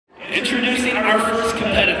Introducing our first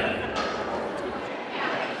competitor.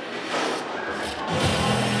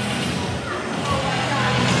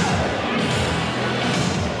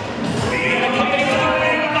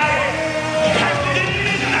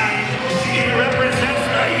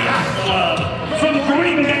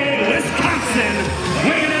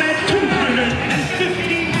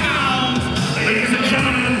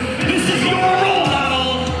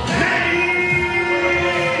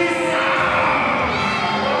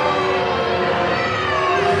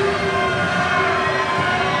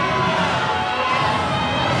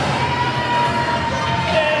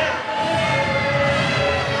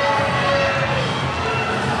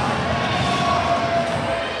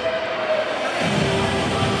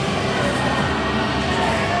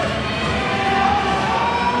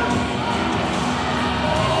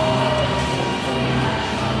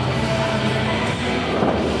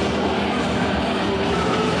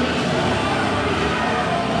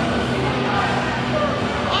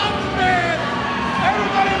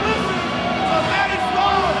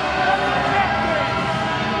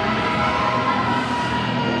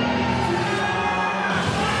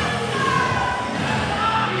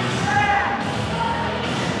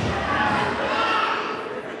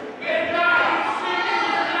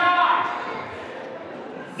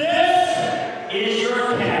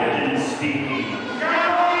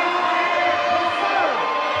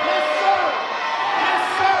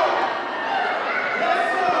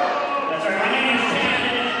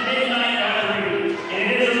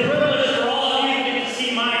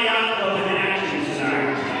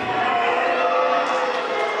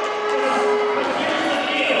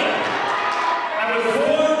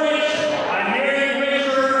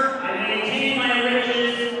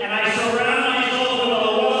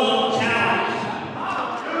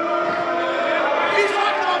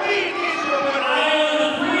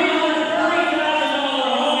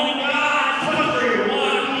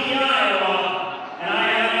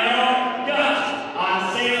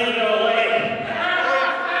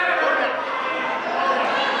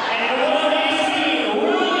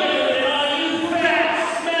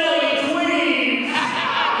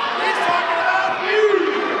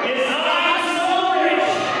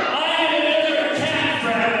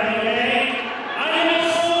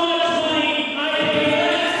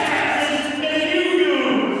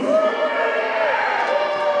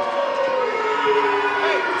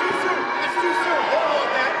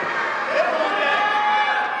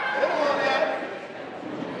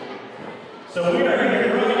 So we are here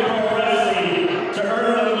at RUGGEDPro Wrestling to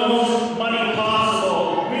earn the most money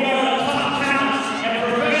possible. We are the top talents in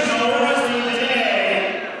professional wrestling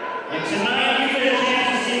today. And tonight you get a chance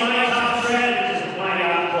to see my top strategist, my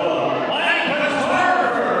club. My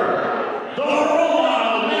photographer, the role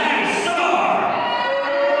model, Matty Star.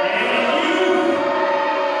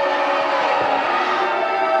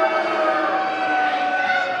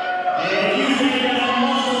 And you think that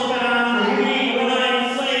muscle-bound, rewind,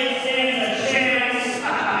 Slade stands a chance?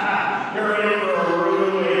 You're in for a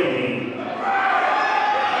rude awakening.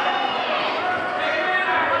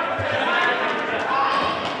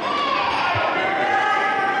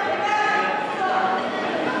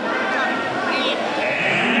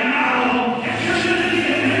 And now,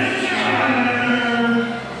 introducing his challenger.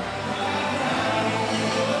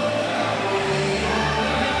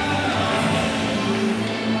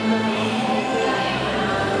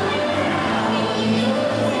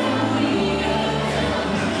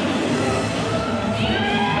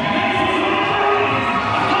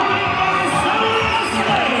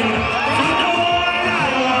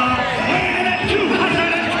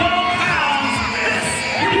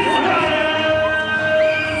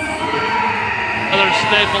 Another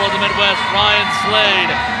staple of the Midwest, Ryan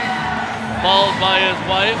Slade, followed by his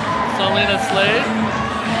wife, Selena Slade.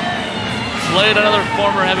 Slade, another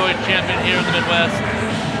former heavyweight champion here in the Midwest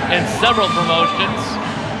in several promotions.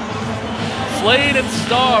 Slade and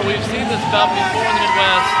Star, we've seen this bout before in the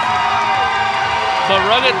Midwest. But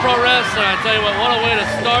RUGGEDPro Wrestling, I tell you what a way to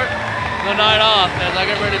start the night off as I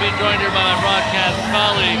get ready to be joined here by my broadcast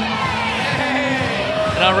colleague.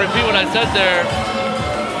 And I'll repeat what I said there.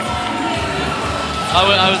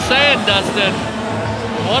 I was saying, Dustin,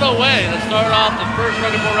 what a way to start off the first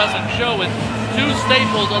RUGGEDPro Wrestling show with two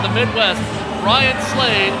staples of the Midwest, Ryan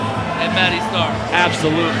Slade and Matty Star.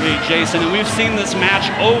 Absolutely, Jason, and we've seen this match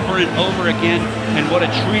over and over again, and what a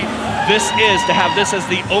treat this is to have this as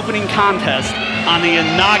the opening contest on the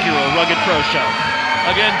inaugural RUGGEDPro show.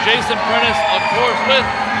 Again, Jason Prentice, of course, with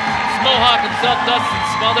Smohawk himself, Dustin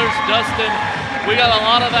Smothers. Dustin, we got a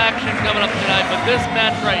lot of action coming up tonight, but this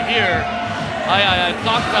match right here I've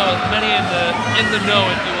talked about with many in the know,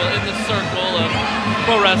 if you will, in the circle of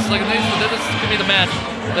pro wrestling, and they said that this is going to be the match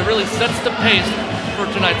that really sets the pace for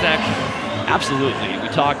tonight's action. Absolutely. We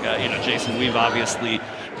talk, Jason, we've obviously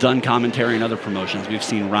done commentary in other promotions. We've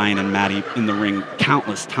seen Ryan and Matty in the ring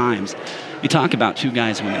countless times. You talk about two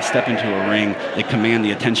guys when they step into a ring, they command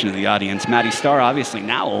the attention of the audience. Matty Starr obviously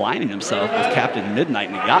now aligning himself with Captain Midnight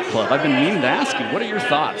in the Yacht Club. I've been meaning to ask you, what are your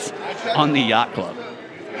thoughts on the Yacht Club?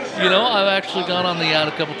 I've actually gone on the yacht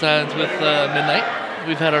a couple times with Midnight.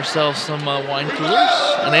 We've had ourselves some wine coolers,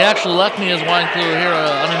 and they actually left me his wine cooler here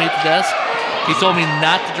underneath the desk. He told me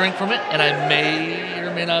not to drink from it, and I may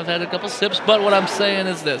or may not have had a couple sips, but what I'm saying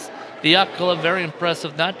is this. The Yacht Club, very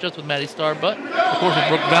impressive, not just with Matty Starr, but, of course, with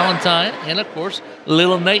Brooke Valentine, and, of course,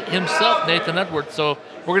 Little Nate himself, Nathan Edwards. So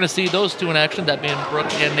we're going to see those two in action, that being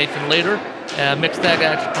Brooke and Nathan later. Mixed tag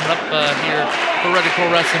action coming up here for Rugged Pro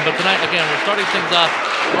Wrestling. But tonight, again, we're starting things off.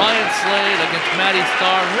 Ryan Slade against Matty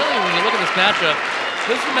Starr. And really, when you look at this matchup,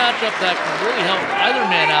 this is a matchup that can really help either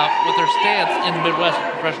man out with their stance in the Midwest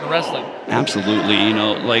of professional wrestling. Absolutely.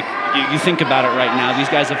 You think about it right now, these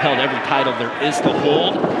guys have held every title there is to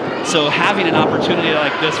hold. So having an opportunity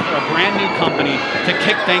like this for a brand new company to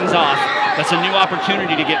kick things off, that's a new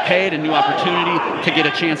opportunity to get paid, a new opportunity to get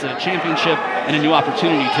a chance at a championship, and a new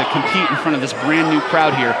opportunity to compete in front of this brand new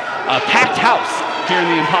crowd here. A packed house here in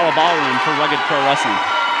the Impala Ballroom for Rugged Pro Wrestling.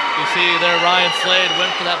 You see there, Ryan Slade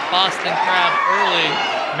went for that Boston Crab early.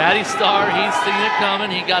 Matty Starr, he's seen it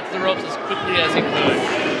coming. He got to the ropes as quickly as he could.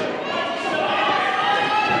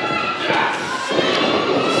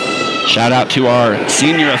 Shout out to our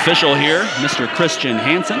senior official here, Mr. Christian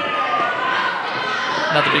Hansen.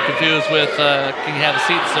 Not to be confused with Can You Have a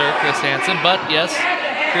Seat, Sir, Chris Hansen, but yes,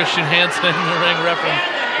 Christian Hansen in the ring reference.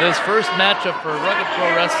 His first matchup for Rugged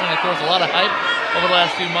Pro Wrestling. Of course, a lot of hype over the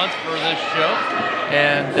last few months for this show.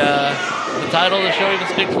 And the title of the show even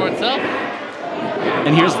speaks for itself.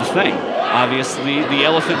 And here's the thing. Obviously, the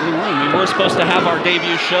elephant in the room. We were supposed to have our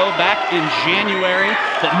debut show back in January,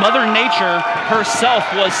 but Mother Nature herself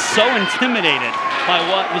was so intimidated by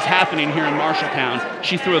what was happening here in Marshalltown.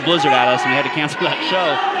 She threw a blizzard at us and we had to cancel that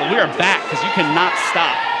show. But we are back because you cannot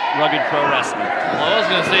stop Rugged Pro Wrestling. Well, I was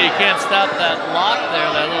going to say you can't stop that lock there,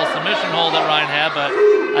 that little submission hold that Ryan had, but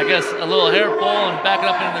I guess a little hair pull and back it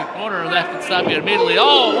up into the corner, that could stop you immediately.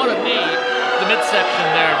 Oh, what a knee! The midsection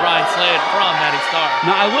there of Ryan Slade from Matty Starr.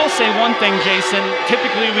 Now, I will say one thing, Jason.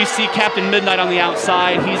 Typically, we see Captain Midnight on the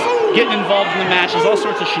outside. He's getting involved in the match. There's all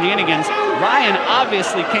sorts of shenanigans. Ryan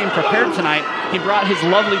obviously came prepared tonight. He brought his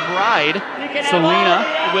lovely bride, Selena,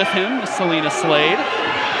 with him, Selena Slade.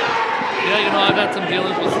 Yeah, I've had some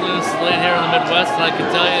dealings with Selena Slade here in the Midwest, and I can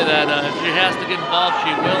tell you that if she has to get involved,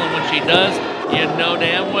 she will, and when she does, you know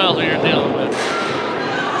damn well who you're dealing with.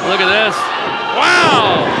 Look at this.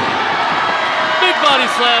 Wow! Big body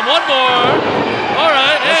slam, one more. All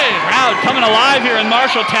right, hey. Crowd coming alive here in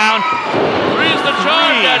Marshalltown. Three's the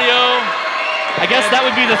charm, Daddy-O. I guess that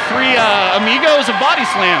would be the three amigos of body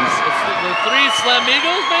slams. It's the three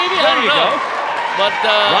Slamigos, maybe? There you go. But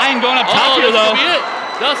Ryan going up top here, though.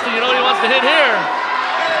 Dustin, you know what he wants to hit here.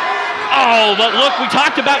 Oh, but look, we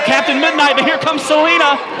talked about Captain Midnight, but here comes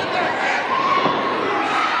Selena.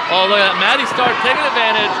 Oh, look at that. Matty Starr taking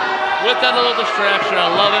advantage with that little distraction. I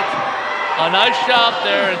love it. A nice shot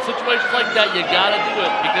there. In situations like that, you got to do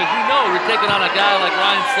it because you're taking on a guy like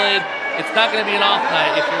Ryan Slade. It's not going to be an off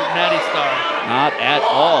night if you're Matty Starr. Not at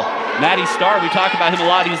all. Matty Starr, we talk about him a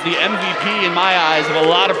lot. He's the MVP in my eyes of a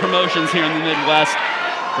lot of promotions here in the Midwest.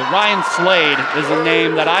 But Ryan Slade is a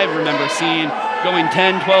name that I remember seeing going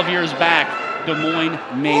 10, 12 years back. Des Moines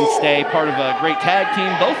mainstay, part of a great tag team.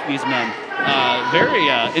 Both of these men very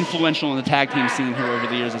influential in the tag team scene here over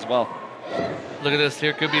the years as well. Look at this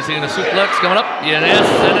here. Could be seeing a suplex coming up. Yes,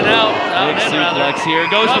 in and out. Big suplex here.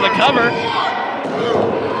 Goes for the cover.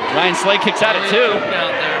 Ryan Slade kicks at it too.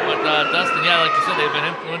 Out there, but Dustin, yeah, like you said, they've been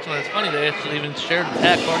influential. And it's funny, they actually even shared a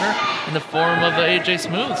tag partner in the form of AJ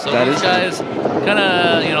Smooth. So these guys kind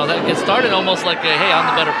of, that gets started almost like a, hey, I'm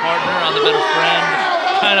the better partner, I'm the better friend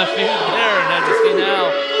kind of feel there. And as you see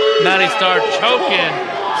now, Matty Starr choking,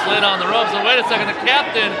 Slade on the ropes. And wait a second, the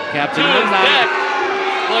Captain Midnight.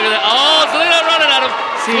 Look at that. Oh, Selena running at him.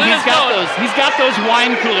 See, he's got those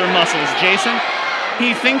wine cooler muscles, Jason.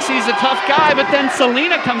 He thinks he's a tough guy, but then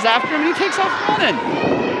Selena comes after him and he takes off running.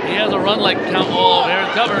 He has a run like Count Olaf. Here's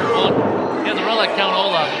cover. He has a run like Count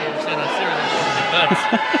Olaf. I've never seen a series of defense.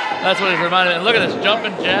 That's what he's reminded me. And look at this,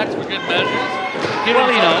 jumping jacks for good measures. Keep him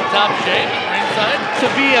in top shape at ringside. To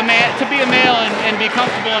be a male and be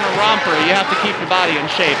comfortable in a romper, you have to keep your body in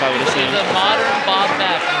shape, I would assume. He's a modern Bob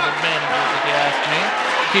Backlund of managers, if you ask me.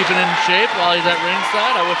 keeping in shape while he's at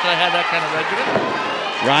ringside. I wish I had that kind of regimen.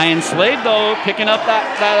 Ryan Slade, though, picking up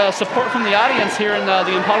that support from the audience here in the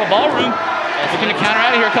Impala Ballroom. Looking to counter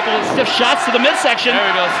out of here. A couple of stiff shots to the midsection. There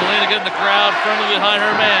we go. Selena getting the crowd firmly behind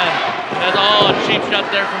her man. That's a cheap shot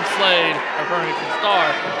there from Slade, or from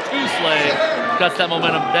Star to Slade. Cuts that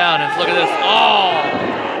momentum down. And look at this. Oh,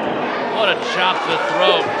 what a chop to the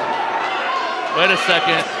throat. Wait a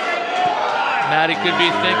second. Matty could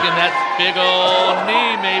be thinking that big old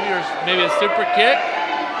knee, maybe, or maybe a super kick.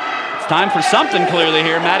 It's time for something clearly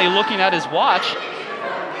here. Matty looking at his watch.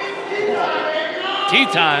 Tea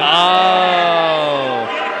time. Oh,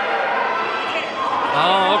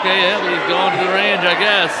 okay, yeah, but he's going to the range, I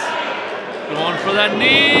guess. Going for that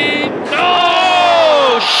knee.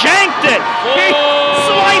 No! Shanked it! He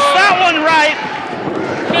sliced that one right!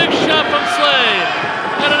 Big shot from Slade.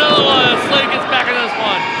 And another one. Slade gets back in this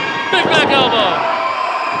one. Big back elbow.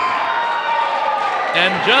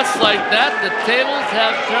 And just like that, the tables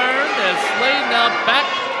have turned as Slade now back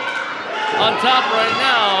on top right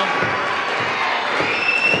now.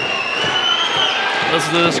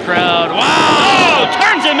 Listen to this crowd. Wow! Oh,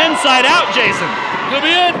 turns him inside out, Jason. Could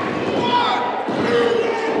be it.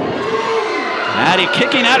 Matty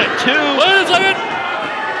kicking out at 2. Wait a second.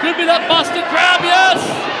 Could be that Boston crab, yes.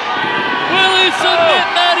 Will he submit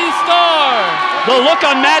Matty Star? The look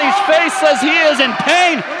on Matty's face says he is in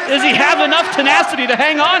pain. Does he have enough tenacity to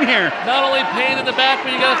hang on here? Not only pain in the back,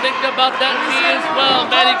 but you got to think about that knee as well.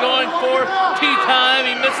 Matty going for tea time.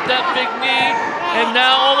 He missed that big knee. And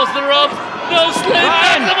now almost the ropes. No, Slade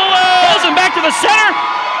backs him away. Pulls him back to the center.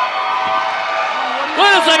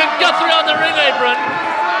 Wait a second. Guthrie on the ring apron.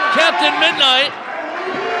 Captain Midnight.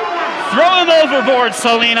 Throw him overboard,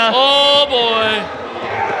 Selena. Oh, boy.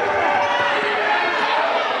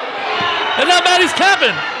 And now Matty's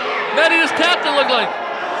tapping. Matty just tapped, it looked like.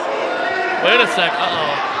 Wait a sec.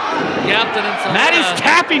 Uh-oh. Captain and Selena. Matty's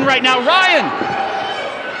tapping right now. Ryan.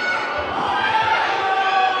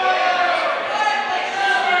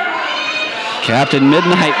 Captain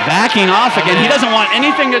Midnight backing off again. He doesn't want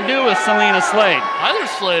anything to do with Selena Slade. Either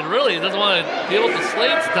Slade, really. He doesn't want to deal with the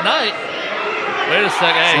Slades tonight. Wait a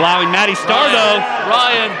second. Hey. Allowing Matty Star, though.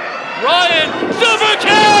 Ryan. Super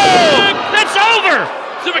kick! It's over!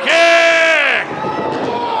 Super kick!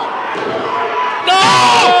 No!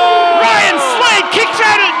 Ryan Slade kicks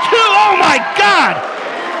out at 2. Oh, my God!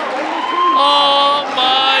 Oh,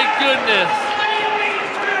 my goodness.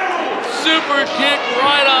 Super kick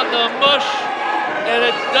right on the mush. And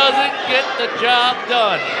it doesn't get the job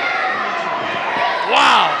done.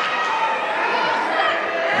 Wow.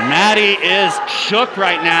 Matty is shook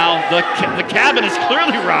right now. The cabin is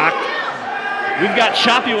clearly rocked. We've got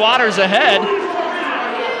choppy waters ahead.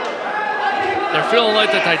 They're feeling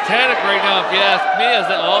like the Titanic right now, if you ask me.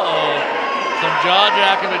 Some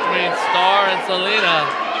jaw-jacking between Star and Selena.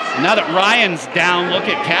 Now that Ryan's down, look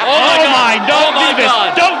at Cap. Oh my, don't do this.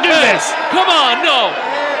 God. Don't do this. Come on, no.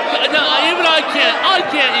 No, even I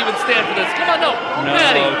can't even stand for this. Come on, no.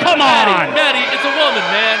 Matty, come on. Matty, it's a woman,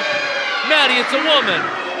 man. Matty, it's a woman.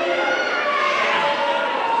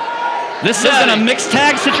 This isn't a mixed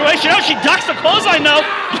tag situation. Oh, she ducks the clothesline, though.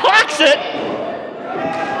 Blocks it.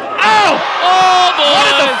 Oh! Oh, boy. What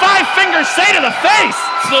did the 5 fingers say to the face?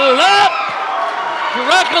 Slap,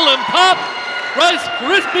 crackle and pop. Rice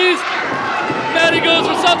Krispies. Matty goes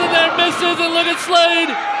for something there, misses, and look at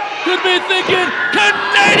Slade. Could be thinking,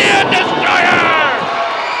 Canadian Destroyer!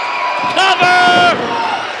 Cover!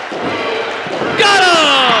 Got him!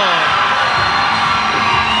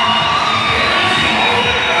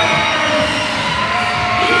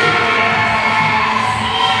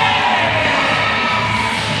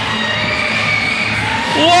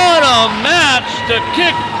 What a match to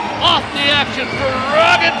kick off the action for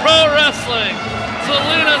Rugged Pro Wrestling.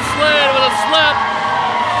 Selena Slade with a slap.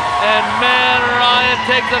 And man, Ryan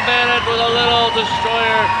takes advantage with a little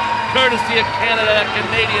destroyer, courtesy of Canada, that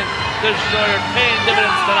Canadian destroyer, paying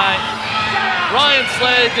dividends tonight. Ryan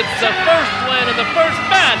Slade gets the first win in the first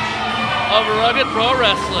match of Rugged Pro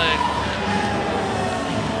Wrestling.